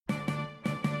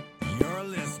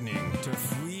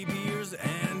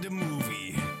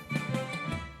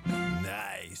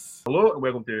Hello and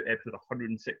welcome to episode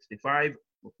 165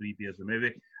 of Three Beers a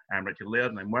Movie. I'm Richard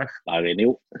Laird and I'm with Barry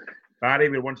Neil. Barry.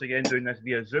 We're once again doing this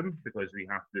via Zoom because we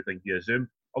have to do things via Zoom.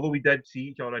 Although we did see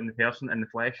each other in person, in the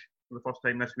flesh, for the first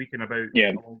time this week in about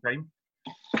a long time.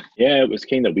 Yeah, it was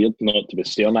kind of weird not to be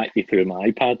staring at you through my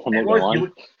iPad.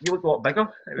 You looked a lot bigger.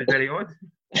 It was very odd.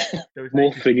 It was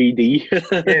more nice 3D.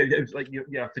 it was like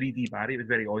 3D Barry. It was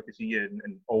very odd to see you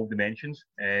in all dimensions.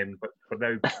 But for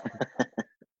now,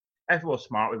 if it was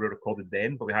smart, we would have recorded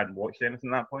then, but we hadn't watched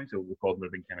anything at that point, so recording would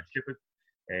have been kind of stupid.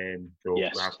 So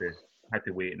yes. we had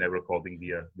to wait, and now recording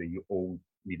via the old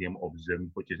medium of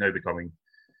Zoom, which is now becoming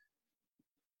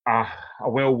a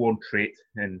well-worn trait,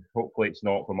 and hopefully it's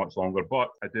not for much longer. But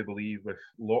I do believe with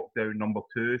lockdown number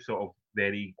 2 sort of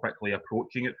very quickly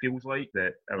approaching, it feels like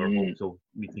that our hopes of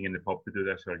meeting in the pub to do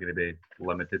this are going to be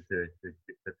limited for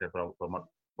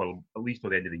at least till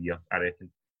the end of the year, I reckon.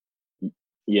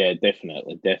 Yeah,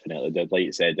 definitely. Like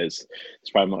you said, it's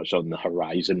very much on the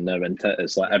horizon now, isn't it?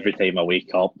 It's like every time I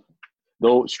wake up.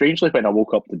 Though, strangely, when I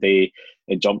woke up today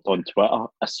and jumped on Twitter,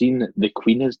 I seen The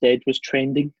Queen is Dead was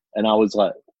trending, and I was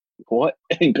like, what?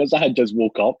 Because I had just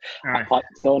woke up, I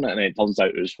clicked on it, and it turns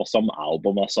out it was for some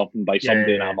album or something by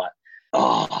somebody, and I'm like,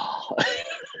 oh.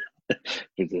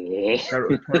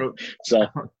 So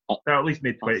that at least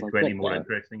made 2020 more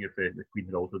interesting if the Queen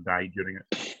had also died during it.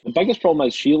 The biggest problem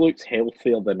is she looks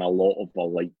healthier than a lot of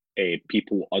the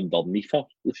people underneath her.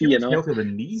 She looks healthier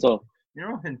than me. So,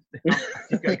 and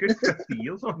she's got a good 50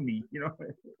 years on me. You have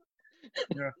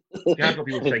got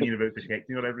people singing about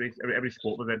protecting her every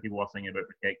sport event. People are singing about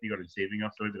protecting her and saving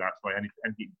her. So maybe that's why we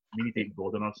need to take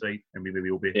God on our side, and maybe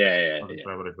we'll be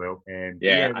forever as well.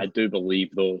 I do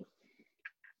believe though.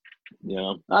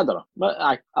 Yeah, I don't know, but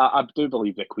I do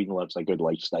believe the Queen lives a good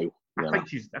lifestyle. I think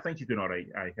she's doing all right.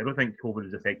 I don't think COVID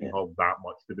is affecting her that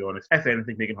much, to be honest. If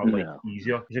anything, making her life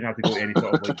easier. She doesn't have to go to any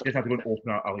sort of she doesn't have to go and open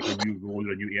a new road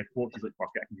or a new airport. She's like,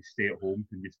 fuck it, I can just stay at home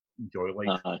and just enjoy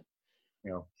life.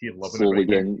 She's loving slowly it. Right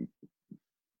getting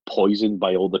poisoned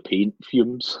by all the paint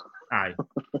fumes. Aye.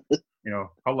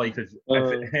 Her life is.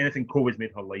 If anything, COVID's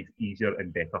made her life easier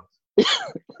and better.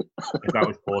 If that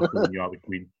was possible when you are the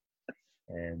Queen.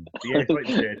 Like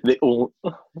you said,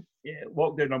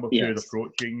 lockdown number 2 is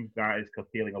approaching. That is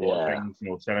curtailing a lot of things,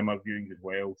 cinema viewings as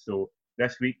well. So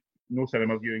this week, no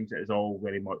cinema viewings. It is all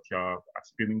very much a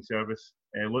streaming service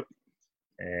look.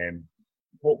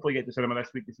 Hopefully get to cinema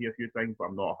this week to see a few things, but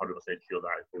I'm not 100% sure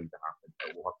that is going to happen.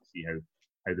 So we'll have to see how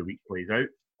the week plays out.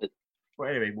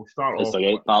 But anyway, we'll start off.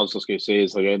 I was just going to say,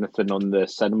 is there anything on the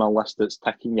cinema list that's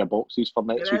ticking your boxes for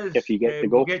next week if you get to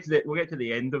go? We'll get to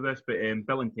the end of this, but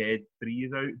Bill and Ted 3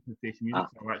 is out in Face Music.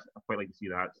 So I quite like to see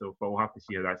that. So but we'll have to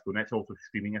see how that's going. That's also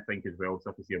streaming, I think, as well. So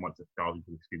I have to see how much it's charging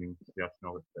for the streaming version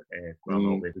of it. But I'm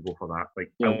not ready to go for that.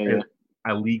 Like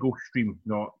a legal stream,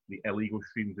 not the illegal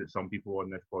streams that some people on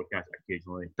this podcast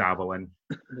occasionally dabble in.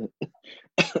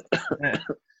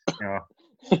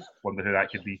 Wonder who that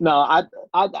could be. No,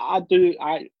 I do.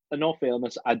 In all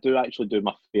fairness, I do actually do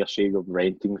my fair share of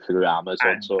renting through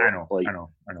Amazon. I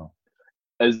know.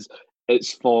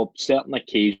 It's for certain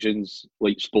occasions,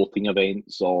 like sporting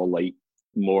events or like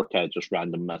more kind of just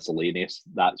random miscellaneous.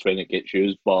 That's when it gets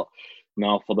used. But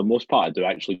no, for the most part, I do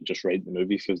actually just rent the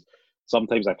movies because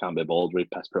sometimes I can't be bothered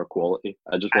with piss poor quality.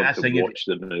 I just want to watch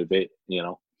the movie.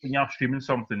 When you're streaming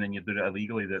something and you do it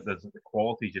illegally, the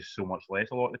quality is just so much less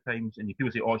a lot of the times. And you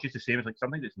people say, "Oh, it's just the same." It's like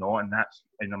sometimes it's not, and I'd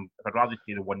rather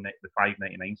pay the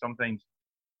 $5.99 sometimes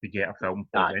to get a film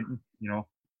for renting.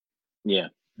 Yeah.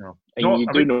 No. And you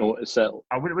do notice it.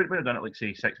 I would have done it like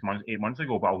say 8 months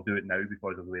ago, but I'll do it now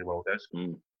because of the way the world is.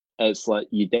 It's like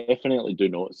you definitely do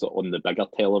notice it on the bigger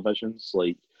televisions,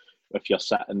 like. If you're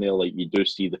sitting there, like you do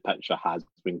see the picture has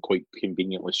been quite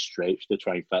conveniently stretched to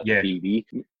try and fit the TV.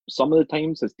 Some of the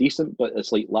times it's decent, but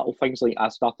it's like little things. Like I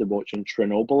started watching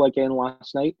Chernobyl again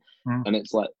last night, and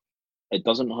it's like it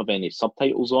doesn't have any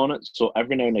subtitles on it. So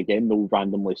every now and again they'll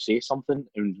randomly say something,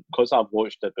 and because I've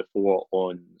watched it before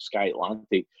on Sky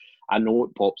Atlantic, I know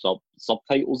it pops up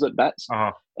subtitles at bits,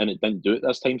 and it didn't do it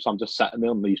this time. So I'm just sitting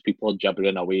there, and these people are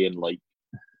gibbering away and like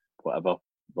whatever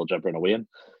they're gibbering away in,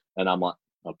 and I'm like.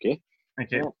 Okay.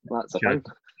 Well, that's a thing.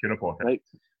 Sure about it.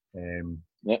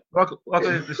 Right.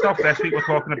 The stuff this week we're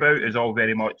talking about is all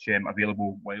very much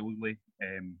available wildly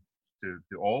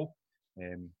to all.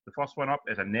 The first one up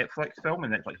is a Netflix film, a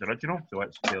Netflix original, so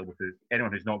it's available to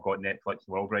anyone who's not got Netflix in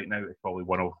the world right now. It's probably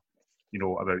one of,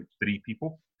 about 3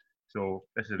 people. So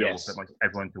this is available to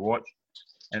everyone to watch.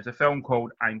 And it's a film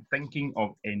called I'm Thinking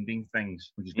of Ending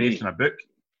Things, which is based on a book,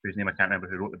 whose name I can't remember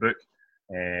who wrote the book.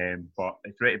 But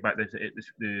it's directed by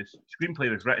the screenplay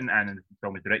was written and the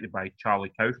film was directed by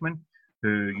Charlie Kaufman,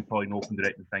 who you probably know from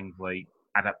directing things like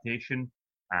Adaptation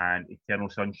and Eternal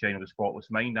Sunshine of the Spotless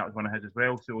Mind. That was one of his as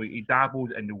well. So he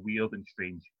dabbles in the weird and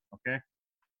strange. Okay.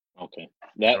 Okay.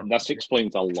 This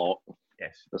explains a lot.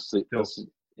 Yes.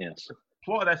 Yes. The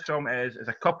plot of this film is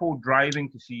a couple driving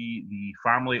to see the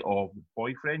family of the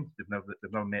boyfriend. They've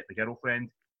never met the girlfriend.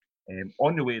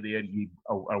 On the way there, you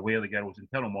are aware the girl's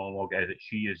internal monologue is that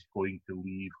she is going to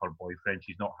leave her boyfriend.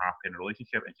 She's not happy in a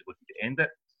relationship and she's looking to end it.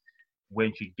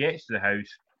 When she gets to the house,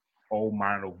 all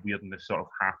manner of weirdness sort of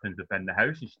happens within the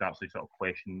house, and she starts to sort of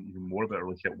question even more about her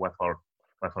relationship with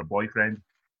her boyfriend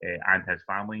and his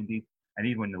family, indeed. And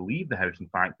even when they leave the house, in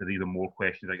fact, there's even more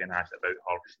questions are getting asked about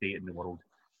her state in the world,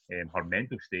 her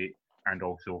mental state, and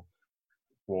also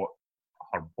what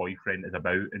her boyfriend is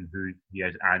about and who he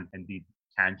is, and indeed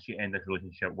can she end this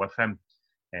relationship with him.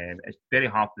 It's very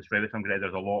hard to describe this film.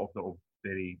 There's a lot of sort of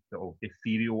very sort of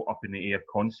ethereal, up in the air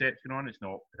concepts going on. It's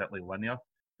not particularly linear.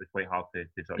 It's quite hard to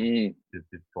sort of to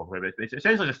talk about it. It's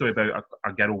essentially a story about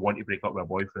a girl wanting to break up with a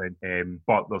boyfriend,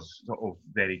 but there's sort of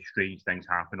very strange things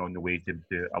happen on the way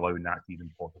to allowing that to even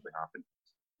possibly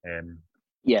happen.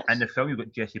 Yes. In the film, you've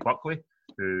got Jessie Buckley,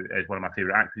 who is one of my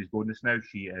favourite actors going just now.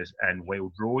 She is in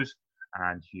Wild Rose,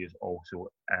 and she is also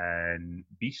in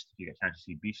Beast. If you get a chance to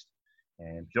see Beast.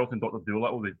 She's also in Dr.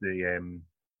 Dolittle, the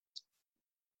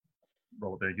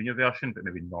Robert Downey Jr. version, but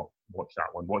maybe not watch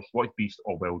that one. Watch Beast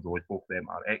or Wild Rose. Both of them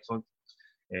are excellent.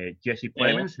 Jesse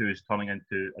Plemons, who is turning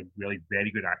into a really very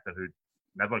good actor who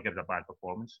never gives a bad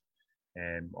performance.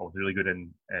 Also really good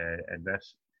in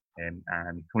this. And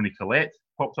Toni Collette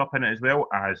pops up in it as well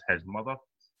as his mother.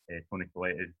 Toni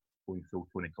Collette is going full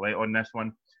Toni Collette on this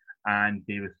one. And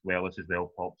David Thewlis as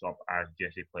well pops up as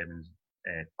Jesse Plemons'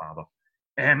 father.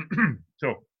 So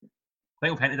I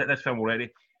think we've hinted at this film already.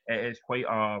 It is quite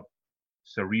a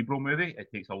cerebral movie. It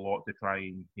takes a lot to try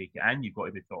and take it in. You've got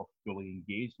to be sort of fully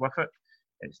engaged with it.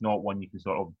 It's not one you can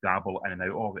sort of dabble in and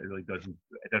out of. It really doesn't.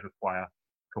 It does require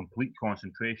complete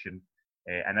concentration.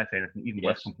 And if anything, even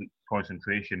with complete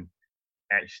concentration,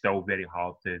 it's still very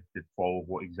hard to follow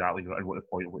what exactly and what the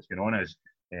point of what's going on is.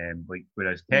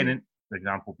 Whereas Tenet, for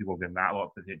example, people have given that a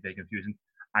lot, but they're confusing.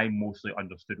 I mostly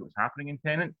understood what was happening in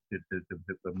Tenet, for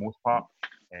the most part.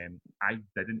 I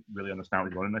didn't really understand what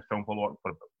was going on in this film for a lot,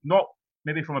 but not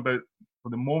maybe from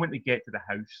the moment they get to the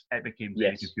house, it became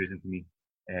very confusing to me.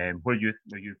 Were you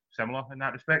similar in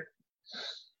that respect?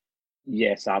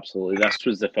 Yes, absolutely. This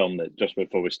was the film that just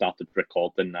before we started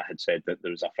recording, I had said that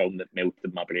there was a film that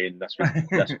melted my brain. This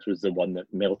was the one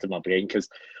that melted my brain because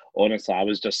honestly, I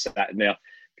was just sitting there,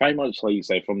 pretty much like you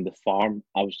say, from the farm.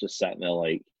 I was just sitting there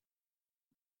like,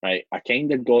 right. I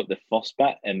kind of got the first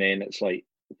bit, and then it's like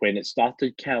when it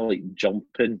started kind of like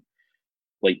jumping,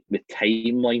 like the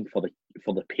timeline for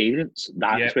the parents.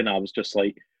 That's when I was just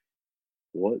like,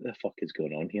 what the fuck is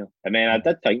going on here? And then I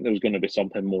did think there was going to be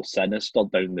something more sinister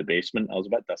down the basement. I was a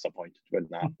bit disappointed when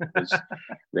that was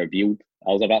revealed.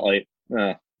 I was a bit like,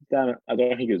 damn it, I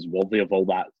don't think it was worthy of all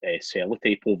that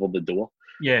sellotape over the door.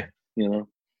 Yeah. You know,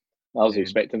 I was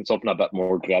expecting something a bit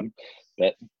more grim.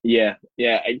 But yeah,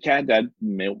 it kind of did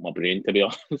melt my brain, to be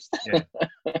honest.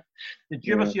 Did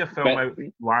you ever see a film out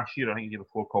last year, I think the year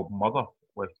before, called Mother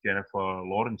with Jennifer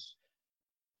Lawrence?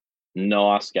 No,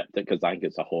 I skipped it because I think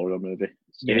it's a horror movie.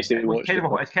 It's kind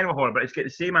of a horror, but it's got the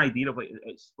same idea of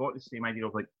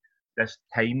this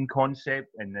time concept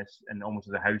and almost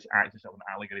as a house acts as sort of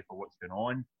an allegory for what's going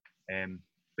on.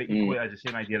 But equally, it has the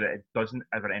same idea that it doesn't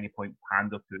ever at any point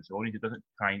pander to its audience. It doesn't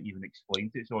try and even explain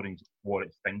to its audience what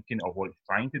it's thinking or what it's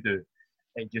trying to do.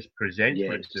 It just presents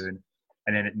what it's doing,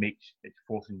 and then it's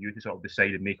forcing you to sort of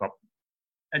decide and make up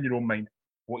in your own mind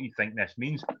what you think this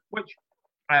means, which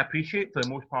I appreciate. For the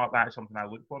most part, that's something I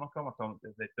look for in a film. A film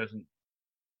that doesn't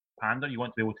pander. You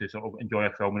want to be able to sort of enjoy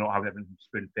a film and not have everything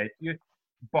spoon-fed to you.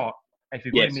 But if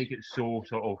you're going to make it so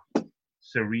sort of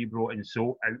cerebral and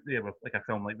so out there with like a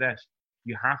film like this,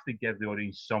 you have to give the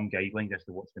audience some guidelines as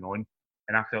to what's going on.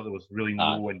 And I felt there was really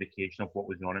no indication of what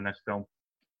was going on in this film.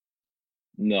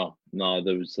 No,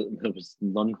 there was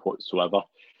none whatsoever.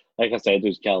 Like I said, it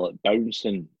was kind of like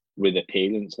bouncing with the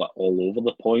parents like all over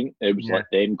the point. It was like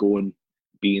them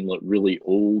being like really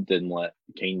old and like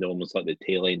kind of almost like the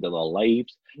tail end of their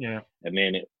lives. Yeah. And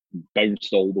then it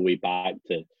bounced all the way back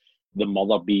to the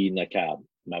mother being like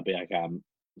maybe like a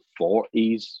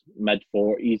 40s,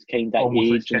 mid-40s kind of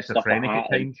almost age like and stuff like that. At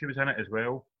the time she was in it as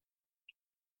well.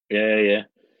 Yeah.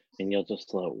 And you're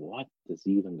just like, what is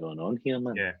even going on here,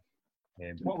 man? Yeah.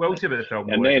 What we'll say about the film,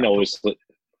 and then obviously,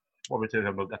 what we say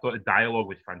about, I thought the dialogue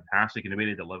was fantastic, and the way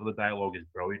they deliver the dialogue is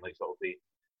brilliant. Like sort of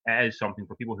it is something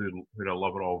for people who are a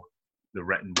lover of the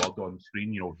written word on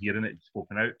screen. You know, hearing it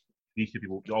spoken out, these two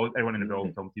people, everyone in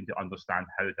the film seems to understand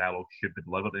how dialogue should be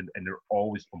delivered, and they're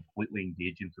always completely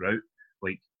engaging throughout.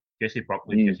 Like Jesse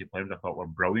Buckley and Jesse Plemons, I thought were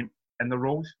brilliant in the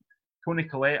roles. Toni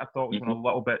Collette, I thought was a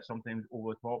little bit sometimes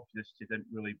over the top. She didn't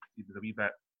really, she was a wee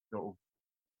bit sort of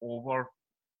over.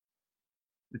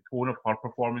 The tone of her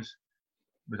performance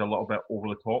was a little bit over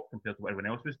the top compared to what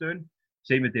everyone else was doing.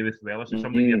 Same with David Thewlis.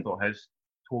 Somebody I thought his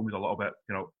tone was a little bit,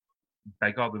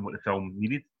 bigger than what the film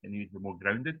needed. It needed to be more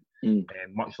grounded.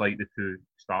 Much like the two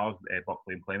stars,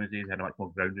 Buckley and Plemons, had a much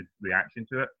more grounded reaction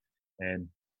to it.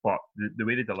 But the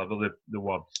way they deliver the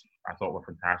words, I thought were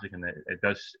fantastic, and it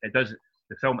does.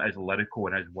 The film is lyrical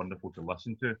and is wonderful to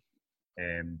listen to.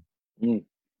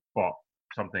 But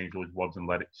sometimes those words and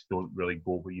lyrics don't really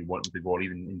go where you want them to go, or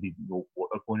even indeed know what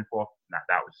they're going for. And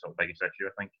that was the biggest issue,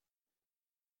 I think.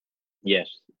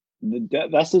 Yes.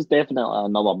 This is definitely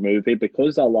another movie,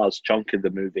 because a large chunk of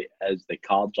the movie is the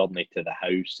car journey to the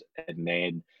house and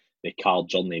then the car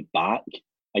journey back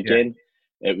again.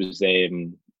 It was, it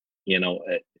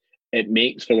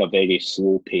makes for a very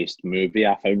slow-paced movie,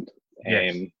 I found.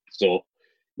 So,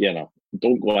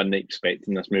 don't go in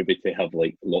expecting this movie to have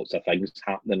like lots of things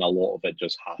happening. A lot of it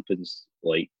just happens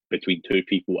like between two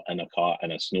people in a car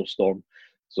in a snowstorm.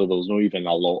 So there's not even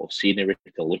a lot of scenery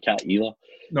to look at either.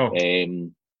 No.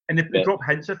 And they drop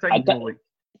hints of things.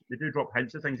 They do drop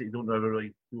hints of things that you don't ever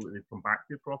really come back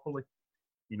to properly.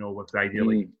 With the idea,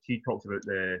 like she talks about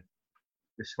the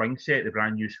swing set, the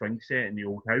brand new swing set in the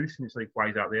old house, and it's like, why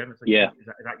is that there? And it's like, is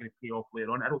that going to pay off later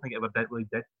on? I don't think it ever really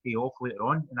did pay off later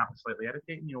on, and that was slightly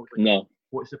irritating. It's like, no.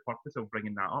 What's the purpose of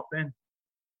bringing that up then?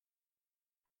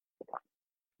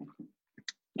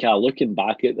 Looking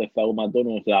back at the film, I don't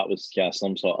know if that was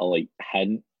some sort of like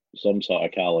hint, some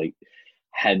sort of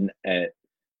hint at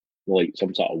like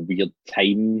some sort of weird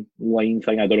timeline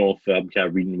thing. I don't know if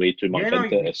I'm reading way too much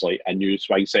into it. It's like a new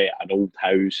swing set, an old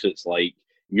house. It's like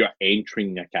you're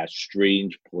entering like a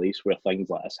strange place where things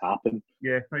like this happen.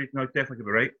 Yeah, no, definitely could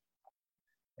be right.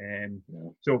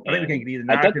 So I think we can agree the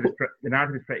narrative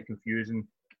is pretty confusing,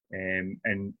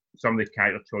 and some of the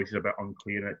character choices are a bit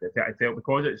unclear. And I felt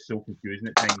because it's so confusing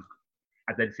at times,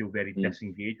 I did feel very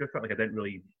disengaged with it. Like I didn't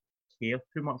really care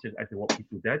too much as to what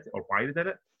people did or why they did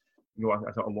it.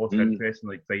 I sort of lost interest in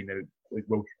like finding out, like,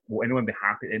 will anyone be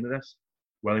happy at the end of this?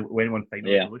 Will anyone find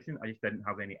a resolution? I just didn't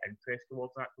have any interest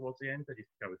towards the end. I just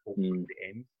kind of hoped for the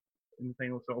end in the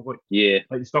final sort of like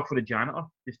the stuff for the janitor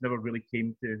just never really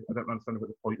came to. I don't understand what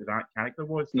the point of that character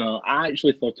was. No, I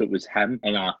actually thought it was him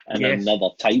in another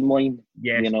timeline.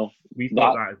 Yes, we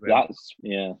thought that as well.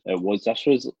 It was. This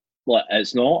was like,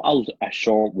 it's not a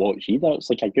short watch either. It's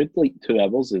like a good 2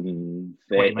 hours and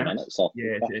 30 minutes.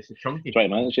 It's a chunky 20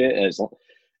 minutes.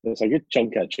 It's a good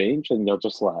chunk of change, and you're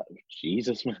just like,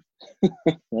 Jesus, man.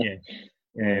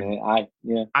 I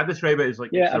describe it as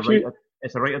like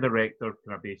it's a writer-director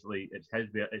kind of basically. It's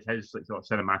his like, sort of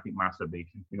cinematic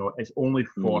masturbation. It's only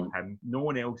for him. No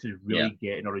one else is really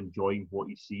getting or enjoying what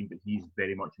he's seeing, but he's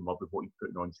very much in love with what he's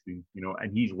putting on screen.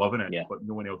 And he's loving it, but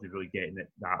no one else is really getting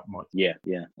it that much.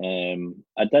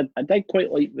 I did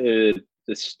quite like the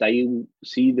style.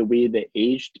 See the way they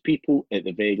aged people at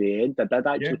the very end. I did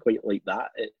actually quite like that.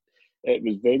 It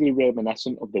was very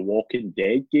reminiscent of the Walking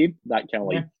Dead game. That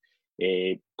kind of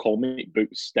comic book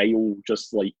style,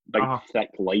 just like big thick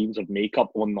lines of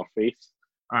makeup on their face.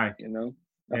 Aye, in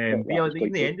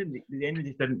the ending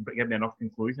just didn't give me enough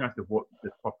conclusion as to what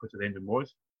the purpose of the ending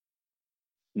was.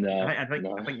 No, I think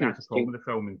that's the problem with the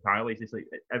film entirely. It's just like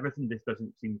everything just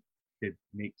doesn't seem to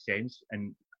make sense,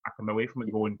 and I come away from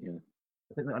it going,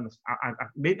 I think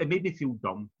it made me feel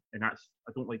dumb, and I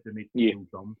don't like to make me feel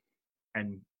dumb,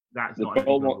 and that's not an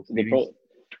enjoyable experience.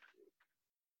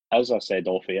 As I said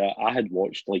off air, I had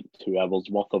watched 2 hours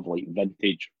worth of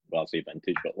vintage, well, I say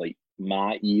vintage, but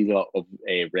my era of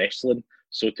wrestling.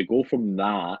 So to go from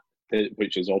that,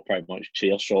 which is all pretty much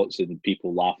chair shots and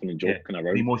people laughing and joking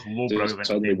around, the most lowbrow of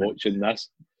suddenly watching this.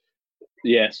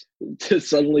 Yes,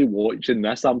 suddenly watching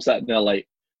this, I'm sitting there like,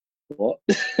 what?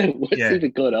 What's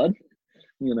even going on?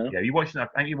 Yeah, I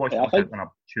think you watched it on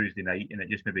a Tuesday night, and it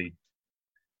just maybe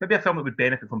a film that would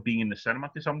benefit from being in the cinema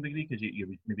to some degree, because you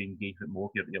would maybe engage with more,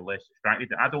 you're less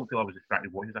distracted. I don't feel I was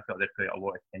distracted watching this. I felt they put a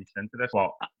lot of attention into this.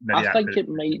 But I think it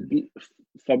might be,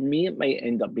 for me, it might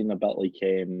end up being a bit like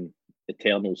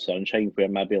Eternal Sunshine, where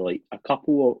maybe a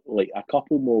couple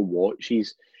more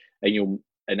watches, and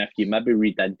if you maybe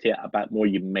read into it a bit more,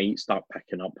 you might start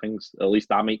picking up things. At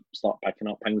least I might start picking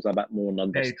up things a bit more and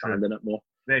understanding it more.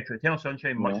 Very true. Eternal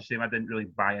Sunshine, much the same. I didn't really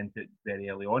buy into it very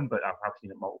early on, but I've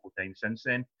seen it multiple times since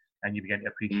then, and you begin to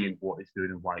appreciate what it's doing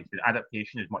and why it's doing.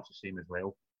 Adaptation is much the same as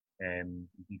well. You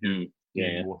do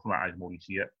more from it as more you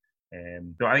see it.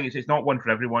 So I think it's not one for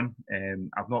everyone.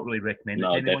 I've not really recommended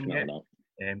it to anyone yet, not.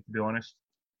 To be honest.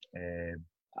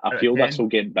 I feel this will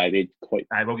get buried quite.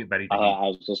 I will get buried.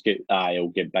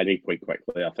 It'll get buried quite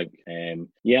quickly. I think.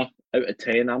 Yeah, out of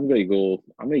 10, I'm going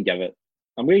to give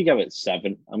it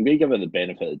 7. I'm going to give it the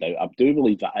benefit of the doubt. I do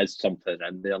believe that is something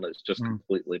in there, and it's just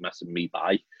completely missing me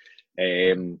by.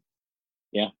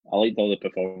 Yeah, I liked all the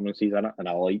performances in it, and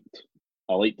I liked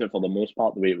it for the most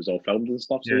part, the way it was all filmed and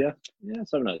stuff. So yeah,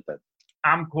 7 out of 10.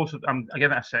 I'm close. I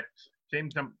give it a 6. Same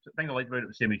thing I liked about it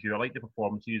the same as you. I liked the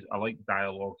performances. I liked the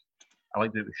dialogue. I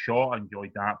liked that it was shot. I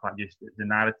enjoyed that, but just the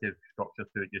narrative structure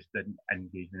to it just didn't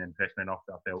engage me and interest me enough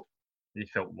that I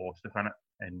just felt lost within it,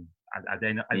 and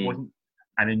it wasn't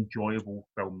an enjoyable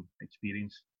film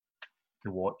experience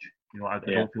to watch. I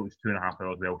don't feel it was 2.5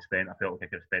 hours well spent. I felt like I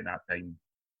could have spent that time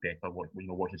better,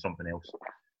 watching something else.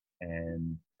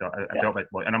 So I felt like,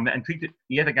 and I'm intrigued.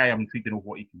 He is a guy I'm intrigued to know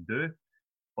what he can do.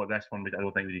 But this one, I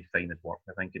don't think really find his work.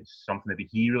 I think it's something that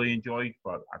he really enjoyed,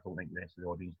 but I don't think the rest of the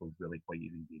audience was really quite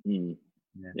engaged.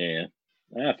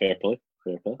 Yeah, fair play.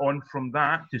 On from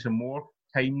that to some more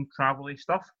time travel-y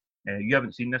stuff. You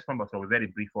haven't seen this one, but I'll be very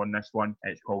brief on this one.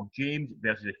 It's called James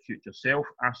versus His Future Self.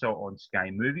 I saw it on Sky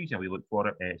Movies, and we looked for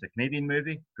it. It's a Canadian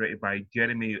movie directed by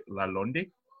Jeremy Lalonde,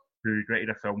 who directed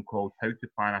a film called How to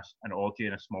Plan an Orgy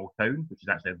in a Small Town, which is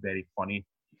actually a very funny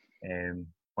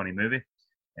movie.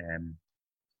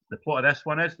 The plot of this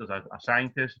one is there's a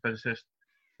scientist, a physicist,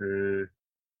 who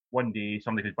one day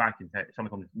somebody who's back in somebody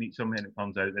comes to meet him, and it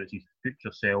turns out that it's his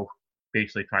future self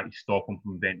basically trying to stop him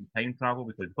from inventing time travel,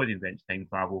 because he invents time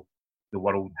travel,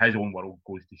 his own world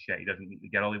goes to shit. He doesn't meet the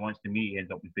girl he wants to meet. He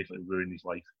ends up basically ruining his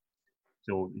life.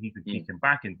 So he could take him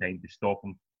back in time to stop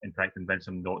him and try to convince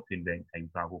him not to invent time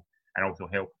travel, and also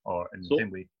help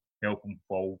same way, help him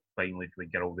fall finally to the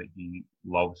girl that he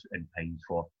loves and pines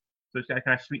for. So it's got a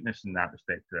kind of sweetness in that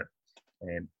respect to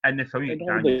it. In the film,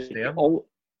 Daniel Stern.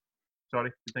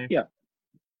 Sorry, continue. Yeah.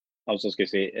 I was just going to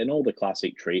say, in all the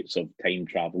classic traits of time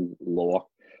travel lore,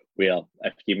 where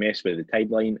if you mess with the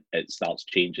timeline, it starts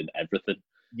changing everything.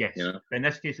 Yes. But in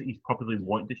this case, he's probably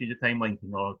wanting to change the timeline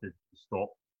in order to stop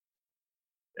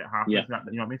it happening. You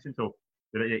know what I mean? So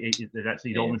there's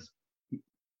actually almost.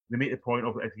 They make the point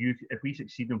of if we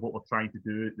succeed in what we're trying to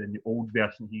do, then the old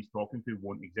version he's talking to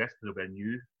won't exist. There'll be a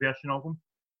new version of him.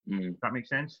 Does that make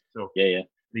sense? So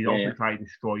they also try to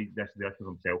destroy this version of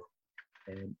himself.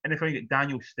 And if I get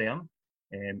Daniel Stern,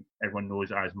 everyone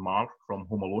knows as Marv from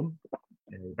Home Alone,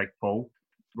 Big Paul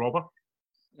robber.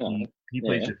 He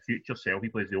plays the future self. He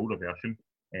plays the older version.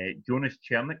 Jonas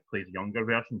Chernick plays the younger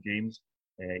version, James.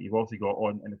 You've also got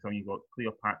in the film, you've got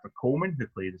Cleopatra Coleman, who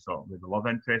plays the love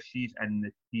interest. She's in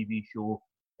the TV show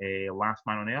Last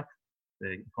Man on Earth,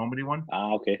 the comedy one.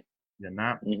 Okay. In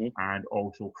that. And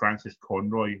also Frances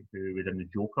Conroy, who was in The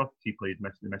Joker. She played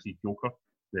Mrs. Joker,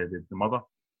 the mother.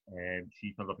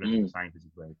 She comes up as a scientist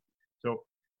as well. So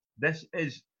this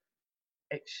is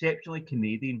exceptionally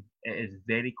Canadian. It is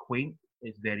very quaint.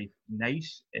 It's very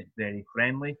nice. It's very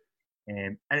friendly.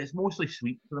 And it's mostly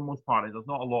sweet for the most part. There's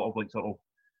not a lot of sort of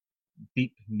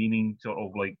deep meaning, sort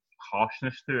of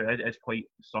harshness to it. It's quite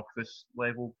surface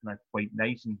level, and quite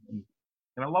nice and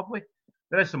kind of lovely.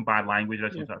 There is some bad language, there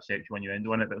is some sort of sexual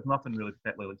innuendo in it, but there's nothing really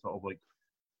particularly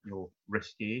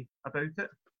risque about it.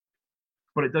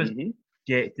 But it does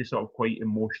get to sort of quite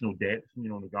emotional depth,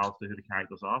 in regards to who the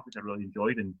characters are, which I really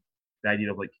enjoyed, and the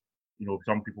idea of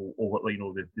some people over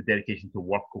the dedication to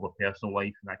work over personal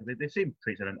life, and the same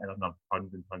traits are in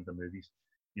tons and tons of movies.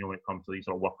 When it comes to these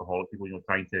sort of workaholic people,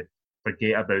 trying to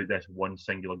forget about this one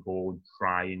singular goal and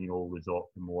try and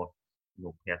resort to more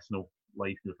personal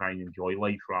life, try and enjoy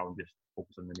life rather than just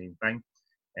focus on the main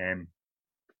thing.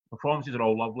 Performances are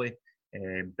all lovely.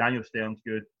 Daniel Stern's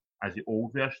good as the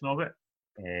old version of it.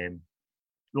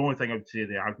 The only thing I would say,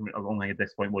 the argument of only at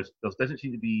this point was there doesn't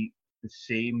seem to be the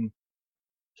same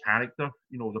character.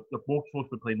 They're both supposed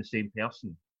to be playing the same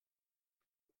person,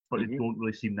 but they don't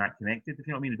really seem that connected. If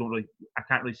you know what I mean, I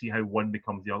can't really see how one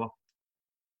becomes the other.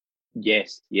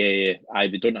 Yes, yeah.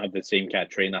 They don't have the same kind of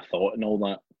train of thought and all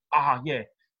that. Yeah,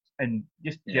 and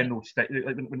just general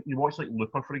when you watch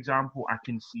Looper, for example, I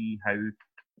can see how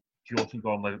Joseph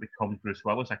Gordon-Levitt becomes Bruce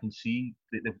Willis. I can see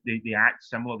that they act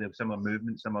similar, they have similar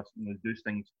movements, similar, do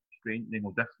things strange,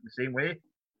 different, the same way.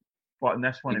 But in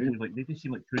this one, it feels like they just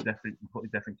seem like two completely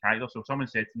different characters. So if someone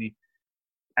said to me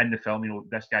in the film,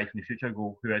 this guy from the future, I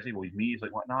go, who is he? Well, he's me. He's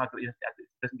like, what? No, it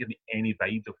doesn't give me any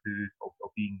vibes of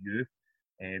being you.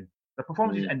 The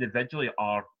performances individually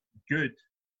are good,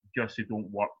 just they don't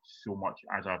work so much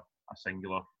as a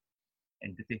singular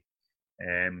entity.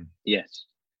 Yes.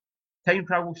 Time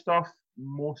travel stuff,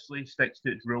 mostly sticks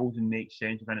to its rules and makes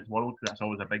sense within its world. That's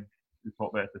always a big. We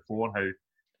talked about it before. How as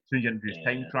soon as you introduce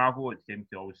time travel, it seems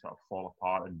to always sort of fall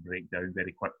apart and break down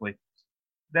very quickly.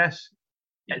 This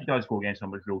it does go against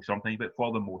some of its rules sometimes, but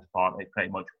for the most part, it pretty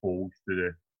much holds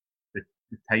to the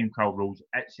time travel rules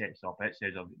it sets up. It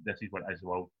says this is what it is the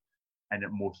world, and it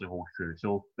mostly holds true.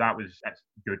 So it's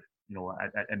good. You know,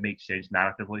 it makes sense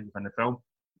narratively within the film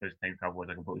because time travel is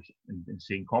a completely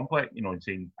insane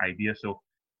insane idea. So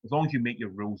as long as you make your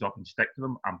rules up and stick to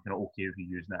them, I'm kind of okay with you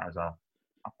using it as a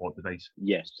plot device.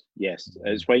 Yes.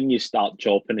 It's when you start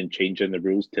chopping and changing the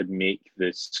rules to make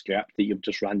the script that you've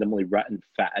just randomly written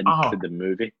fit into the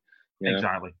movie.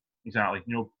 Exactly. You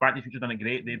know, Back to the Future done it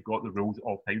great. They've got the rules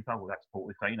of time travel. That's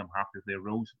totally fine. I'm happy with their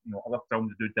rules. You know, other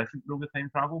films do different rules of time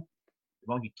travel. As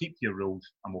long as you keep to your rules,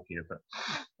 I'm okay with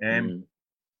it.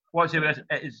 What I say with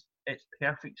this, it's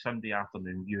perfect Sunday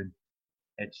afternoon viewing.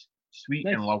 It's sweet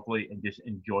and lovely and just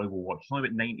enjoyable watch. It's only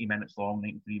about 90 minutes long,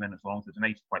 93 minutes long, so it's a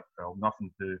nice quick film,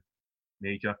 nothing too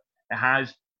major. It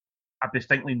has a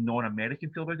distinctly non-American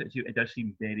feel about it. It does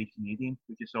seem very Canadian,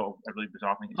 which is sort of a really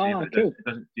bizarre thing to say. But cool. It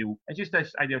doesn't feel. It's just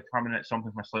this idea of coming at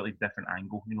something from a slightly different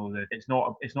angle. You know, it's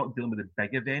not dealing with a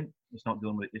big event. It's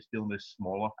dealing with a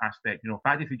smaller aspect. You know,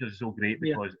 Back to the Future is so great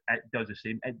because it does the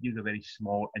same. It deals with a very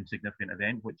small, insignificant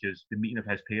event, which is the meeting of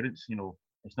his parents. You know,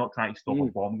 it's not trying to stop a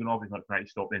bomb going off. It's not trying to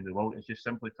stop the end of the world. It's just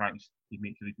simply trying to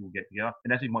make sure people get together.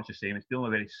 And this is much the same. It's dealing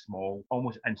with a very small,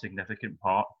 almost insignificant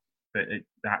part, but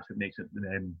that's what makes it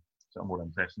sort of more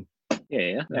interesting.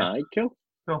 Yeah. Cool.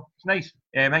 So it's nice.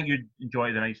 I think you'd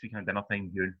enjoy the nice weekend dinner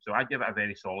time viewing. So I'd give it a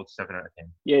very solid 7 out of 10.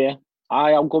 Yeah.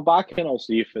 I'll go back and I'll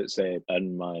see if it's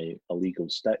in my illegal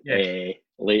stick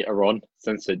later on,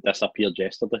 since it disappeared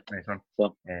yesterday. Nice one.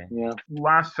 So,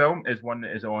 Last film is one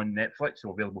that is on Netflix,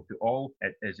 so available to all.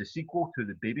 It is a sequel to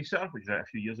The Babysitter, which was out a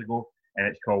few years ago, and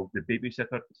it's called The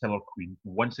Babysitter Killer Queen.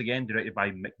 Once again, directed by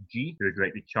McG, who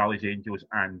directed Charlie's Angels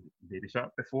and Babysitter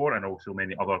before, and also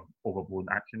many other overblown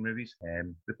action movies.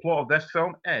 The plot of this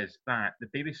film is that the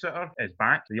babysitter is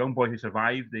back. The young boy who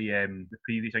survived the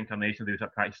previous incarnation, they was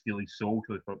trying to steal his soul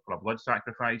for a blood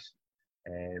sacrifice.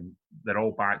 They're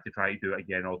all back to try to do it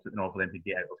again, in order for them to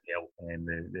get out of hell. And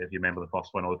if you remember the first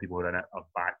one, all the people who are in it are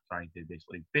back trying to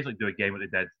basically do again what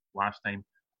they did last time.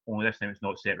 Only this time it's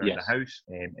not set around the house.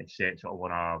 It's set sort of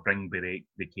on a spring break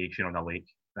vacation on a lake.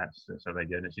 That's the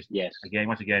idea. And it's just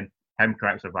once again, him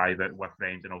trying to survive it with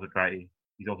friends, and also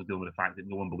he's also dealing with the fact that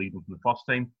no one believed him from the first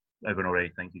time. Everyone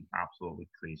already thinks he's absolutely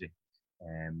crazy.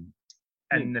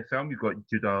 In the film, you've got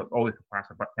Judah, all the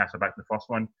cast are back to the first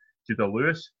one. Judah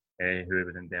Lewis, who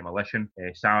was in Demolition.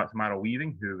 Samara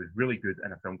Weaving, who was really good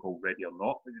in a film called Ready or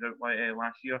Not, which was out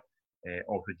last year.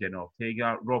 Also Jenna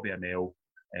Ortega, Robbie Amell,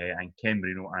 and Ken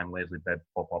Marino and Leslie Bibb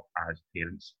pop up as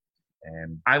parents.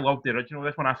 I loved the original.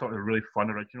 This one I thought was a really fun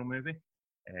original movie.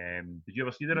 Did you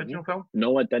ever see the original film?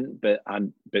 No, I didn't. But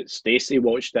Stacey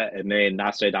watched it, and then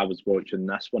I said I was watching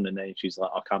this one, and then she's like,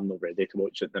 "I'm not ready to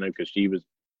watch it now," because she was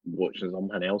watching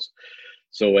something else.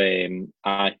 So I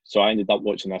ended up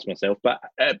watching this myself, but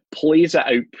it plays it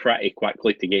out pretty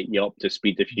quickly to get you up to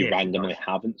speed if you randomly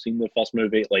haven't seen the first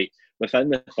movie. Like within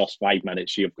the first 5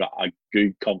 minutes, you've got a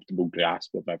good, comfortable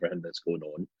grasp of everything that's going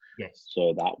on. Yes.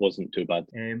 So that wasn't too bad.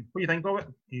 What do you think of it?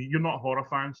 You're not a horror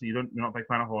fan, so you're not a big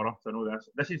fan of horror. So I know this.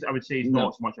 This is, I would say, it's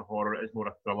not so much a horror. It's more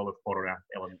a thriller with horror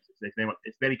elements.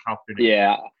 It's very cartoony.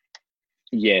 Yeah.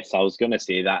 Yes, I was going to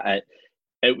say that.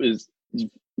 It was.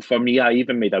 For me, I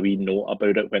even made a wee note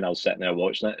about it when I was sitting there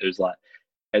watching it. It was like,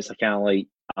 it's kind of like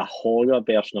a horror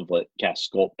version of like kind of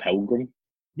Scott Pilgrim.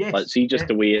 Yes. Like, see just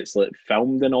the way it's like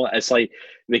filmed and all. It's like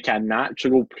the kind of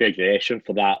natural progression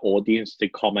for that audience to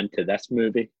come into this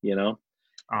movie, you know.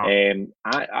 I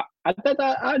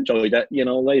enjoyed it, you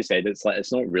know. Like I said, it's like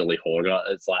it's not really horror.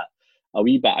 It's like a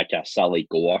wee bit of kind of silly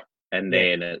gore, and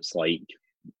then it's like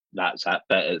that's it.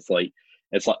 But it's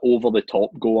like over the top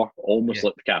gore, almost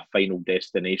like kind of Final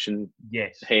Destination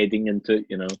heading into it,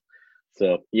 you know.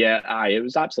 So it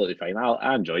was absolutely fine.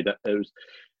 I enjoyed it.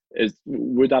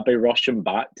 Would I be rushing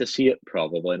back to see it?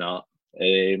 Probably not.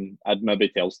 I'd maybe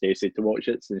tell Stacey to watch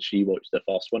it since she watched the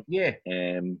first one. Yeah.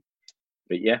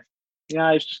 But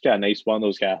it's just kind of nice, one of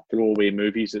those kind of throwaway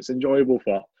movies. It's enjoyable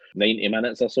for 90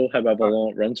 minutes or so, however long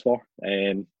it runs for.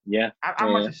 I'm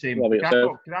much the same.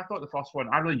 I thought the first one,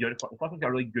 I really enjoyed it. The first one got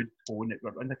a really good tone. It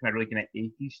got in the kind of really kind of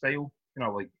 80s style, you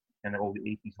know, like kind of all the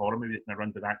 80s horror movies that kind of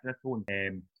run to that kind of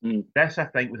tone. This, I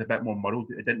think, was a bit more muddled.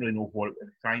 It didn't really know what it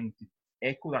was trying to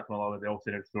echo that to a lot of. They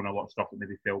also thrown a lot of stuff that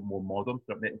maybe felt more modern,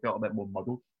 so it felt a bit more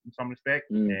muddled in some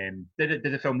respect. Did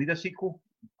the film need a sequel?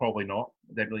 Probably not.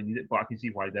 It didn't really need it, but I can see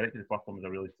why I did it, because the first one was a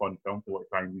really fun film to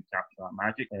try and recapture that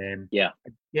magic.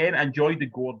 Again, I enjoyed the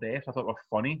gore deaths. I thought they were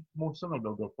funny. Most of them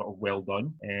were sort of well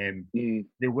done.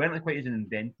 They weren't quite as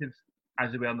inventive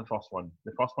as they were in the first one.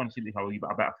 The first one seemed to have a bit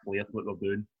of flair to what they're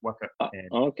doing with it.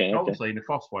 Obviously, in the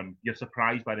first one, you're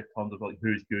surprised by the terms of like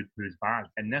who's good, who's bad.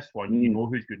 In this one, you know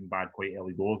who's good and bad quite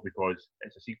early doors, because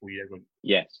it's a sequel.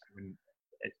 It's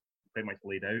pretty much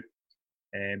laid out.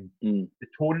 The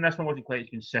tone in this one wasn't quite as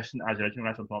consistent as the original.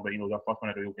 That's what I'm talking about. The first one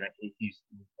had a real kind of 80s,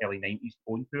 early 90s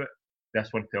tone to it.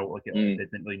 This one felt like it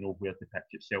didn't really know where to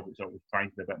pitch itself. It sort of was trying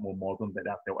to be a bit more modern, but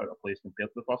that felt out of place compared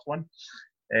to the first one.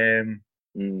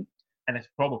 And it's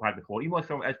probably had before. Even though I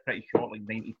felt it's pretty short, like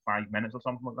 95 minutes or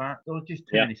something like that. There was just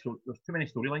there's too many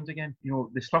storylines again.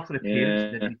 The stuff for the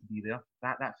parents didn't need to be there.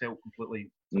 That felt completely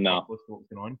superfluous to what was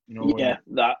going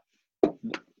on.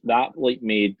 That like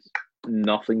made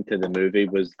nothing to the movie.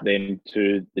 Was the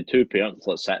two parents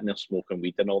like sitting there smoking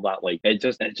weed and all that. Like it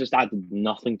just added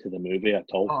nothing to the movie at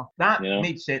all. That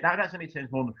made sense. That actually made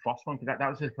sense more than the first one, because that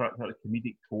was the sort of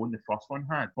comedic tone the first one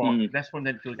had. But this one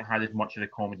didn't feel like it had as much of the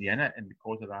comedy in it, and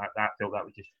because of that felt that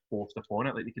was just forced upon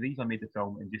it. Like they could easily made the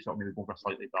film and just sort of maybe go for a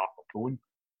slightly darker tone,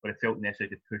 but it felt necessary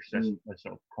to push this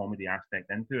sort of comedy aspect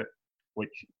into it,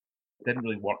 which didn't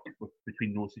really work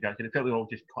between those two guys. It felt they were all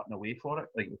just cutting away for it.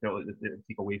 Like it felt like they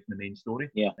take away from the main story.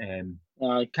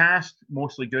 Cast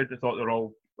mostly good. I thought they were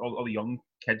all the young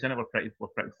kids in it were pretty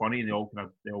funny. They all kind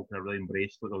of really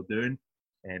embraced what they were doing.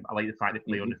 I like the fact they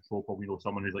play on the trope of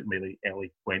someone who's like maybe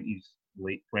early 20s,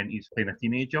 late 20s playing a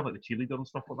teenager, like the cheerleader and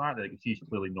stuff like that. Like she's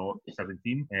clearly not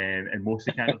 17, and most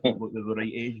of the characters look like they're the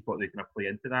right age, but they kind of play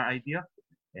into that idea.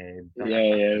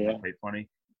 That's quite funny.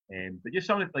 But just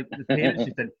some of like the parents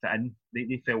just didn't fit in.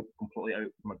 They felt completely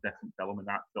out from a different film, and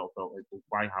that sort of felt like, well,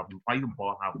 why even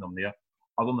bother having them there?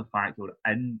 Other than the fact they were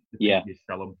in the previous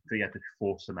film, so you had to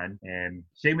force them in.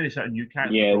 Same with the sort of new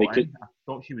character brought in. I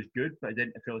thought she was good, but I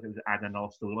didn't feel like it was adding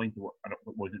another storyline to what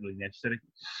wasn't really necessary.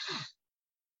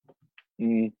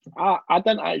 I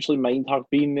didn't actually mind her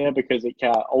being there, because it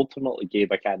ultimately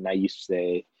gave a nice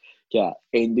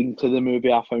ending to the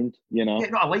movie. I found,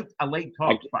 I liked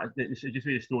her, but it's just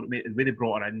the story, the way they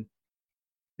brought her in.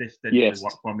 This didn't really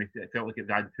work for me. It felt like it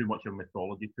had too much of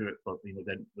mythology to it, but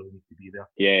didn't really need to be there.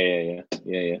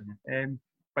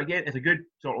 But again, it's a good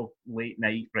sort of late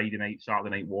night, Friday night, Saturday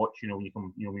night watch. When you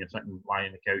come, when you're sitting lying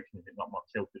on the couch and you've got not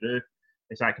much else to do.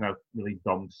 It's that kind of really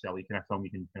dumb, silly kind of film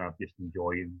you can kind of just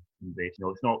enjoy and embrace.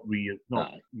 It's not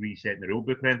resetting the rule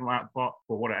book or anything like that, but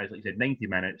for what it is, like you said, 90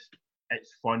 minutes.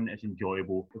 It's fun, it's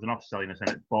enjoyable. There's enough silliness in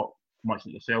it, but much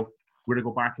like yourself, would I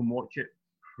go back and watch it?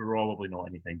 Probably not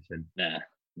anytime soon. Nah.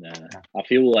 I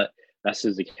feel like this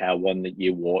is the kind of one that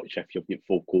you watch if you've got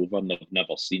folk over and they've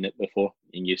never seen it before,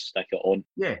 and you stick it on.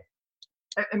 Yeah,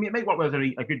 I mean, it might work as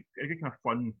a good kind of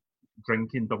fun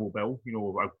drinking double bill.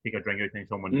 I'll take a drink every time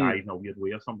someone dies in a weird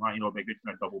way or something. It'd be a good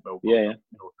kind of double bill. For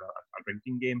a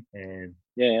drinking game.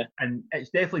 And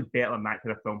it's definitely better than that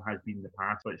kind of film has been in the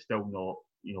past, but it's still not.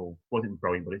 Wasn't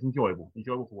brilliant, but it's enjoyable.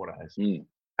 Enjoyable for what it is.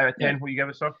 Out of 10, what do you give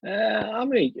it, sir?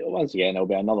 Once again, it'll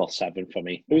be another 7 for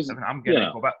me. 7. I'm going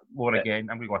to go a bit more again.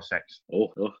 I'm going to go a 6.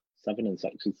 Oh, 7 and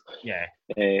 6s. Yeah.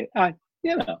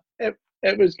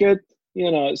 It was good.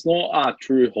 It's not a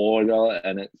true horror,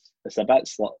 and it's a bit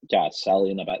silly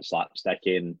and a bit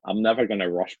slapsticky, and I'm never going to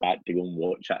rush back to go and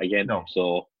watch it again. No.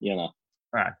 So, so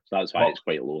that's why it's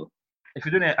quite low. If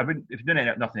you're doing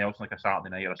nothing else like a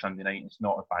Saturday night or a Sunday night, it's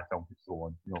not a bad film to throw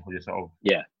on. For just sort of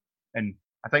And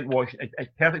I think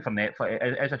it's perfect for Netflix.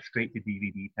 It is a straight to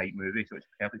DVD type movie, so it's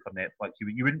perfect for Netflix.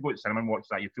 You wouldn't go to cinema and watch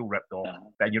that; you feel ripped off.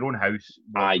 But in your own house,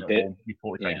 you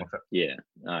totally fine with it. Yeah,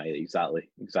 exactly.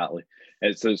 It's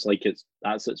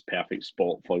that's its perfect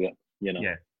spot for it.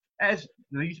 Yeah, it is.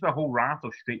 There used to be a whole raft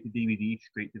of straight to DVD,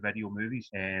 straight to video movies.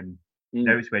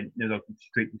 Now they're straight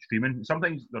to streaming.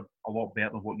 Sometimes they're a lot better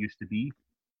than what used to be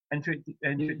in straight to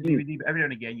DVD. But every now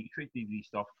and again, you get straight to DVD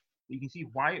stuff. You can see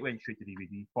why it went straight to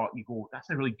DVD, but you go, that's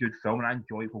a really good film, and I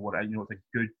enjoy it for what it is. It's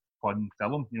a good, fun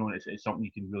film. It's something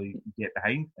you can really get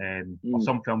behind. Or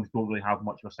some films don't really have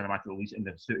much of a cinematic release, and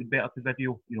they're suited better to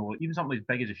video. Even something as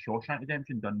big as a Shawshank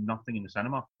Redemption done nothing in the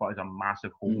cinema, but is a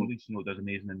massive home release. It does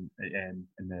amazing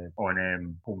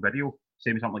on home video.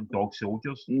 Same as something like Dog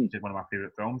Soldiers, which is one of my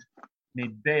favourite films.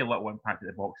 Made very little impact at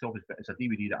the box office, but it's a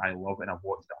DVD that I love and I've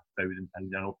watched it 1,000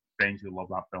 times. I know friends who love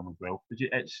that film as well.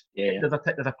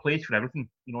 There's a place for everything.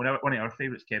 One of our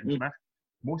favourites, Kevin Smith.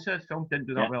 Most of his films didn't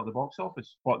do that well at the box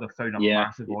office, but they've found a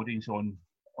massive audience on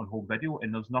home video,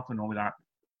 and there's nothing wrong with that.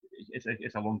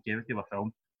 it's a longevity of a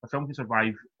film. A film can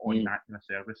survive on that kind of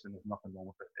service, and there's nothing wrong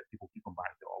with it if people keep going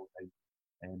back to it all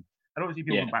the time. I don't see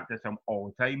people going back to this film all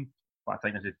the time, but I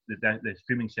think the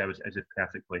streaming service is the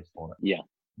perfect place for it.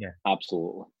 Yeah,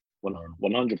 absolutely.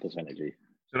 100% agree.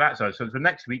 So that's us. So for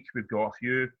next week, we've got a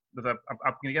few. I'm going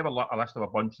to give a list of a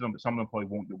bunch of them, but some of them probably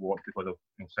won't be watched because of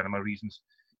cinema reasons.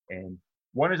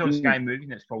 One is on Sky Movies,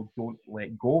 and it's called Don't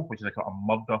Let Go, which is like a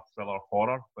murder thriller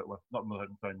horror, but with not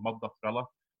murder thriller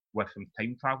with some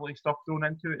time travel stuff thrown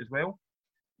into it as well.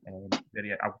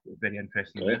 Very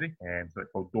interesting movie. So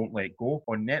it's called Don't Let Go.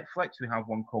 On Netflix, we have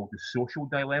one called The Social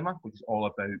Dilemma, which is all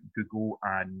about Google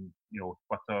and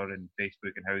Twitter and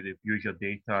Facebook and how they use your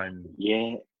data and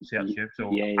search you.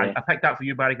 So I picked that for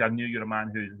you, Barry. I knew you're a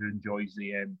man who enjoys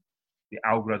the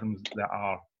algorithms that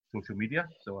are social media,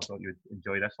 so I thought you'd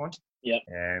enjoy this one.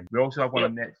 We also have one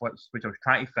on Netflix, which I was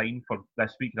trying to find for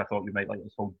this week, and I thought you might like.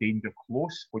 It's called Danger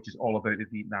Close, which is all about the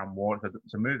Vietnam War.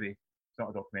 It's a movie. It's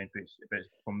not a documentary, but it's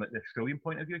from the Australian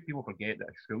point of view. People forget that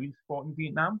Australians fought in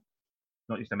Vietnam,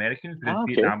 not just Americans, because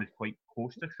Vietnam is quite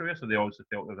close to Australia, so they also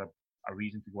felt there was a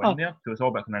reason to go in there. So it's all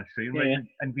about an Australian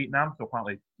in Vietnam, so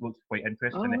apparently it looks quite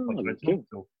interesting. Netflix original,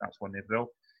 so that's one there as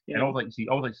well. And I always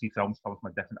like to see films come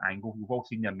from a different angle. We've all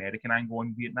seen the American angle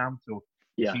on Vietnam, so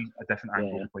see a different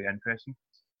angle is quite interesting.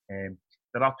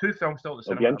 There are two films still at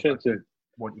the cinema I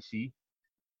want to see,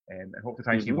 and hope to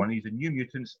try and see one of these: The New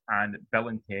Mutants and Bill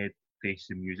and Ted Face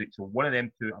the Music. So one of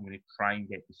them two I'm going to try and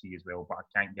get to see as well, but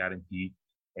I can't guarantee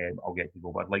I'll get to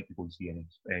go. But I'd like to go and see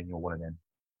one of them.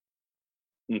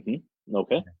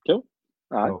 Okay, cool.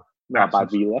 So not a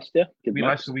bad wee list,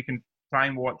 list, so we can try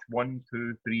and watch 1,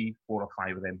 2, 3, 4, or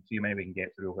 5 of them. See how many we can get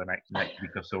through over the next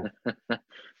week or so.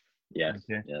 Yes.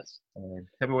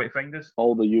 Tell me what you find us.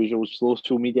 All the usual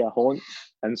social media haunts: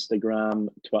 Instagram,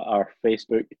 Twitter,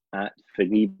 Facebook at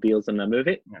 3 Beers in a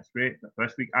Movie. That's great.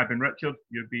 This week I've been Richard.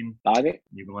 You've been Barry.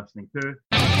 You've been listening to 3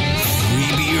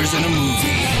 Beers in a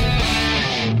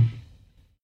Movie.